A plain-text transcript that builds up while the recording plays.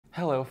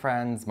Hello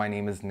friends, my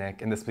name is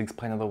Nick, and this week's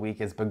plant of the week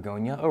is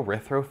Begonia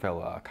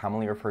erythrophylla,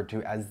 commonly referred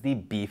to as the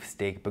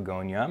beefsteak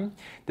begonia.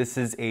 This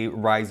is a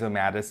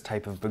rhizomatous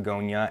type of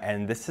begonia,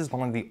 and this is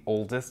one of the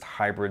oldest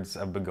hybrids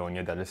of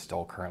begonia that is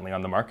still currently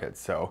on the market.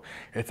 So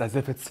it's as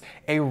if it's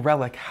a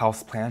relic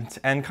houseplant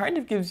and kind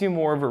of gives you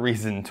more of a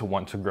reason to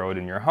want to grow it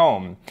in your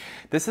home.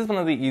 This is one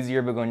of the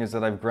easier begonias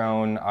that I've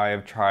grown. I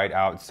have tried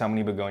out so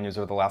many begonias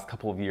over the last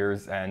couple of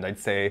years, and I'd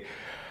say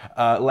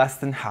less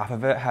than half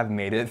of it have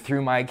made it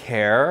through my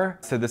care.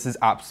 So this is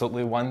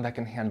absolutely one that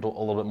can handle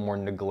a little bit more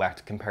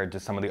neglect compared to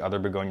some of the other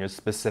begonias,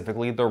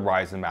 specifically the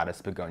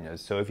rhizomatous begonias.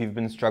 So if you've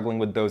been struggling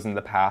with those in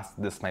the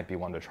past, this might be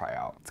one to try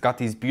out. It's got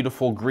these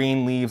beautiful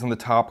green leaves on the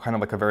top, kind of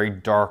like a very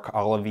dark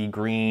olivey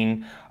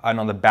green. And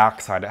on the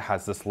back side, it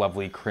has this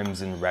lovely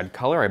crimson red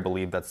color. I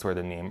believe that's where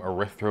the name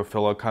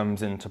erythrophylla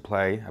comes into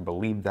play. I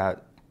believe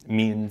that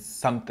means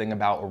something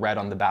about red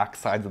on the back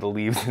sides of the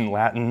leaves in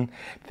Latin.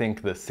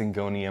 Think the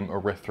Syngonium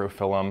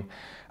erythrophyllum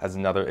as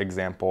another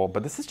example.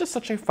 But this is just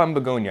such a fun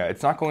begonia.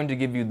 It's not going to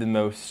give you the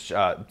most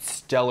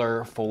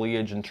stellar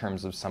foliage in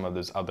terms of some of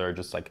those other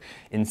just like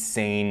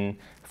insane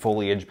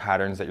foliage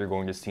patterns that you're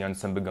going to see on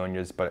some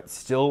begonias, but it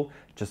still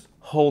just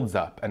holds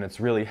up, and it's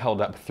really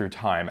held up through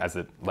time as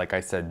it, like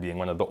I said, being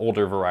one of the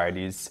older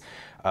varieties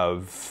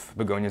of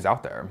begonias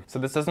out there. So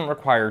this doesn't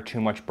require too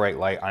much bright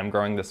light. I'm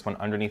growing this one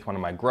underneath one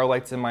of my grow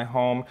lights in my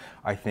home.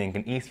 I think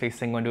an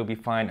east-facing window would be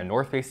fine, a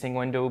north-facing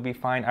window would be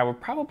fine. I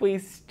would probably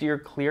steer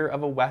clear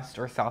of a west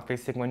or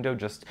south-facing window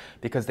just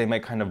because they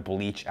might kind of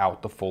bleach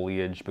out the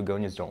foliage.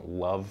 Begonias don't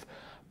love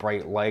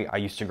bright light. I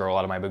used to grow a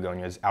lot of my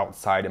begonias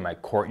outside in my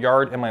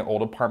courtyard in my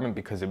old apartment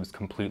because it was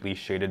completely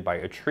shaded by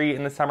a tree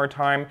in the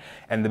summertime,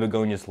 and the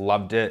begonias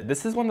loved it.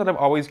 This is one that I've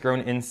always grown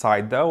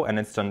inside though, and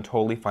it's done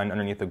totally fine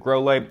underneath the grow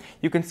light.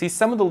 You can see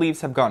some of the leaves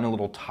have gotten a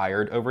little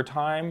tired over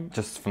time,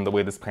 just from the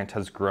way this plant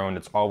has grown.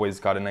 It's always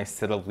got a nice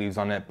set of leaves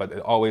on it, but it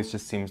always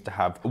just seems to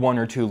have one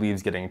or two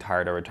leaves getting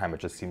tired over time.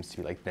 It just seems to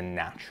be like the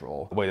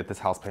natural way that this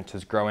houseplant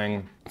is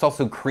growing. It's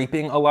also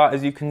creeping a lot,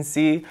 as you can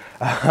see.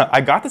 I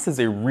got this as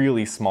a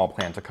really small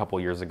plant a couple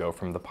years ago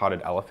from the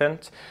potted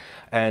elephant,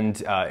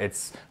 and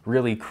it's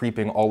really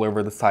creeping all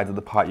over the sides of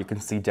the pot. You can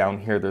see down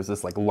here there's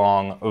this like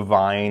long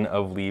vine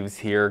of leaves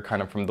here,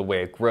 kind of from the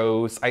way it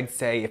grows. I'd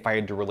say if I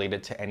had to relate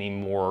it to any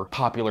more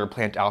popular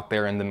plant out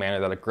there in the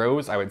manner that it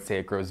grows, I would say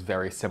it grows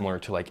very similar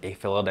to like a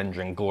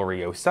philodendron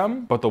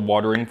gloriosum, but the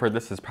watering for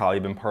this has probably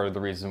been part of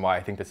the reason why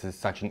I think this is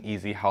such an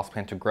easy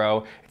houseplant to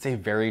grow. It's a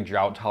very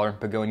drought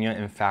tolerant begonia.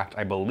 In fact,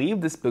 I believe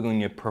this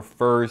begonia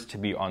prefers to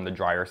be on the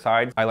drier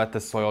side. I let the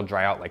soil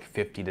dry out like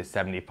 50 to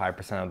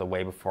 75% of the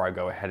way before I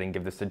go ahead and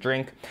give this a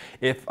drink.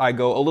 If I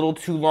go a little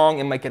too long,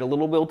 it might get a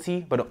little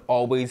wilty, but it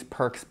always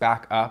perks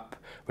back up,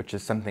 which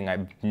is something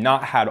I've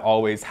not had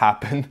always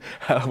happen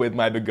with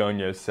my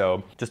begonias.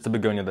 So just a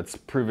begonia that's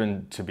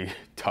proven to be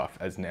tough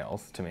as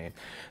nails to me.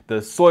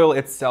 The soil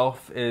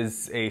itself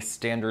is a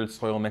standard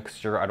soil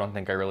mixture. I don't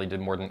think I really did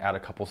more than add a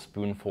couple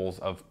spoonfuls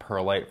of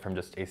perlite from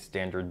just a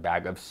standard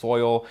bag of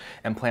soil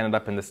and plant it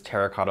up in this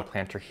terracotta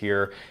planter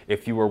here.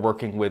 If you were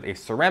working with a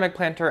ceramic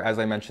planter, as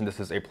I mentioned,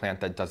 this is a plant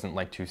that doesn't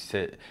like to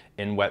sit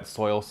in wet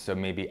soil, so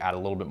maybe add a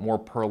little bit more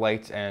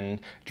perlite and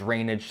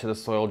drainage to the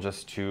soil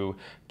just to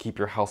keep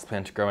your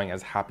houseplant growing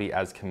as happy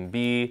as can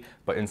be.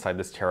 But inside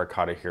this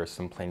terracotta here,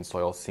 some plain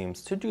soil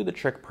seems to do the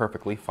trick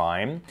perfectly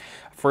fine.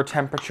 For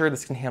temperature,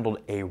 this can handle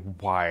a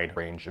wide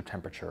range of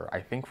temperature. I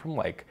think from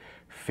like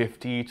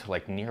 50 to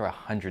like near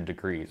 100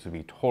 degrees would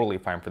be totally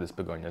fine for this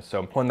begonia.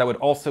 So one that would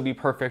also be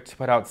perfect to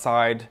put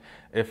outside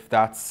if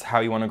that's how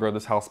you want to grow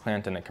this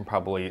houseplant, and it can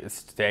probably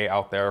stay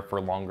out there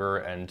for longer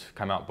and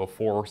come out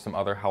before some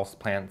other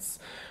houseplants.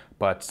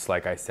 But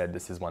like I said,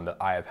 this is one that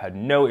I have had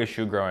no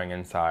issue growing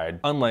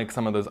inside. Unlike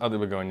some of those other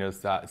begonias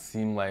that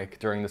seem like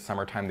during the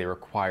summertime they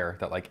require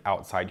that like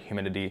outside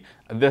humidity,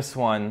 this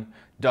one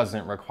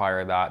doesn't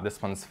require that.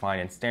 This one's fine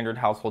in standard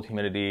household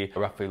humidity.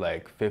 Roughly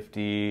like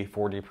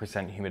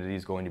 50–40% humidity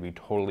is going to be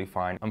totally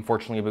fine.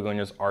 Unfortunately,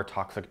 begonias are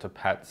toxic to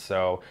pets,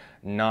 so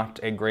not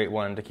a great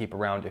one to keep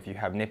around if you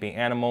have nippy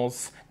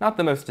animals. Not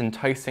the most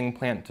enticing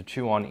plant to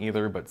chew on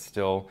either, but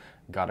still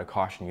gotta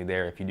caution you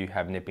there if you do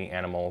have nippy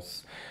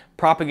animals.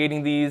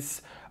 Propagating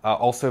these,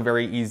 also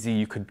very easy.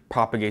 You could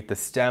propagate the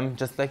stem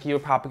just like you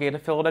would propagate a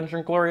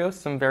philodendron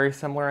gloriosum, very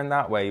similar in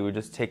that way. You would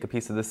just take a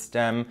piece of the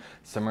stem,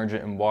 submerge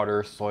it in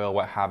water, soil,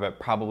 what have it.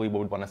 Probably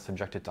would want to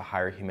subject it to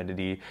higher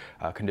humidity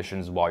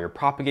conditions while you're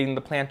propagating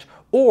the plant,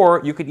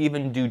 or you could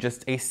even do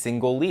just a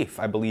single leaf.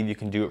 I believe you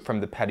can do it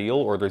from the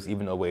petiole, or there's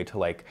even a way to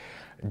like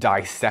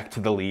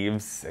dissect the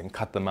leaves and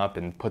cut them up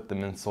and put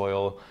them in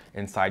soil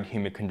inside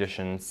humid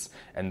conditions,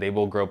 and they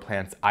will grow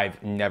plants.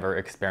 I've never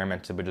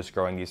experimented with just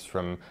growing these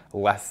from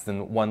less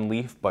than one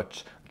leaf,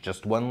 but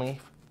just one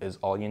leaf is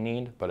all you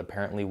need. But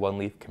apparently one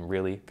leaf can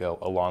really go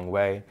a long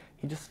way.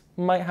 You just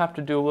might have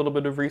to do a little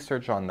bit of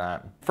research on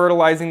that.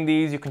 Fertilizing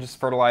these, you can just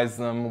fertilize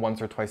them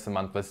once or twice a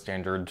month with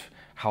standard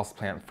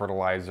houseplant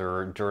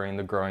fertilizer during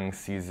the growing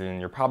season.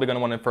 You're probably going to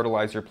want to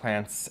fertilize your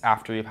plants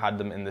after you've had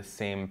them in the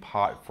same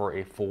pot for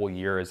a full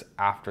year, as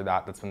after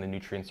that, that's when the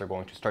nutrients are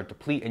going to start to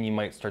deplete, and you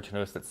might start to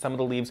notice that some of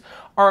the leaves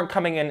aren't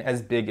coming in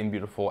as big and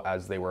beautiful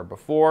as they were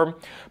before.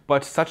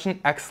 But such an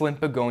excellent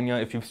begonia.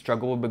 If you've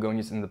struggled with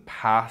begonias in the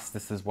past,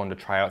 this is one to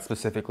try out,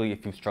 specifically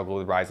if you've struggled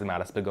with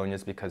rhizomatous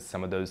begonias, because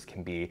some of those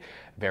can be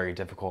very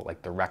difficult,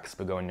 like the Rex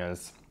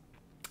begonias.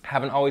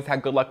 Haven't always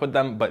had good luck with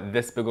them, but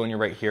this begonia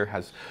right here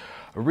has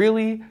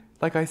really,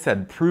 like I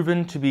said,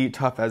 proven to be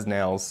tough as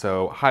nails.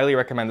 So highly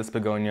recommend this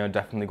begonia.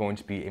 Definitely going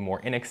to be a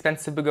more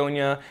inexpensive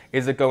begonia.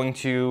 Is it going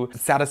to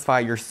satisfy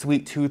your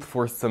sweet tooth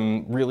for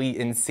some really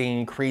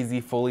insane,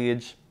 crazy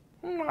foliage?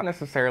 Not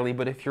necessarily,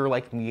 but if you're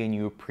like me and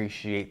you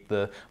appreciate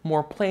the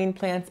more plain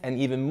plants, and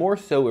even more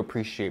so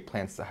appreciate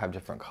plants that have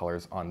different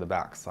colors on the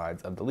back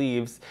sides of the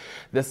leaves,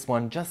 this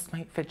one just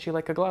might fit you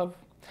like a glove.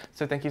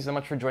 So thank you so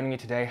much for joining me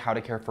today. How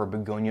to care for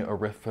Begonia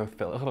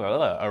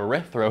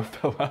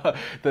erythrophylla,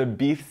 the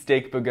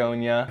beefsteak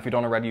begonia. If you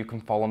don't already, you can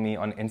follow me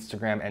on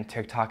Instagram and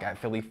TikTok at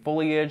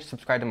phillyfoliage.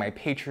 Subscribe to my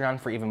Patreon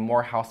for even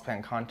more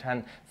houseplant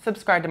content.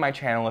 Subscribe to my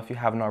channel if you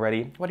haven't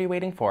already. What are you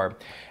waiting for?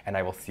 And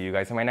I will see you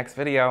guys in my next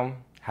video.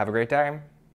 Have a great day.